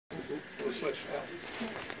the switch now.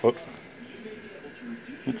 Whoop.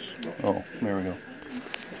 Oops. Oh, there we go.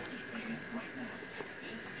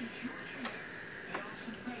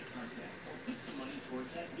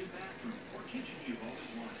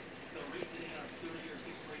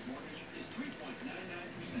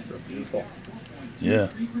 Beautiful. Yeah.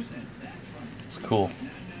 It's cool.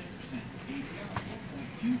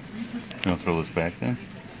 You want to throw this back then?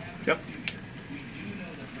 Yep.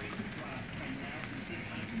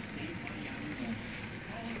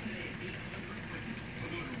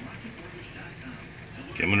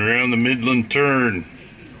 Coming around the Midland turn.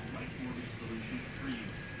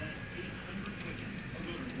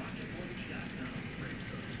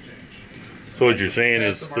 So what you're saying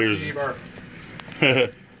is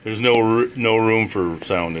there's no room for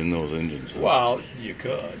sound in those engines. Well, you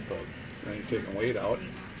could, but then you're taking weight out.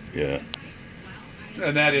 Yeah.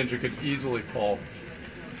 And that engine could easily pull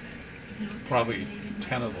probably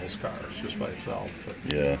 10 of those cars just by itself. But.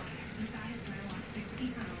 Yeah.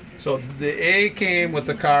 So the A came with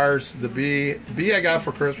the cars. The B I got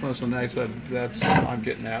for Christmas, and I said I'm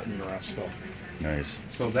getting that and the rest. So nice.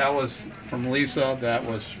 So that was from Lisa. That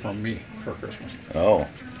was from me for Christmas. Oh.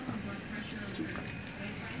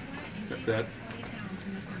 If that.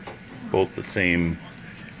 Both the same.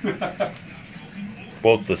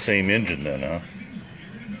 Both the same engine then, huh?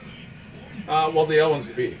 Well, the other one's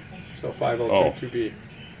the B. So 5022B.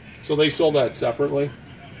 So they sold that separately.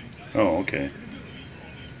 Oh, okay.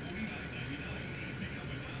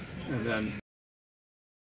 And then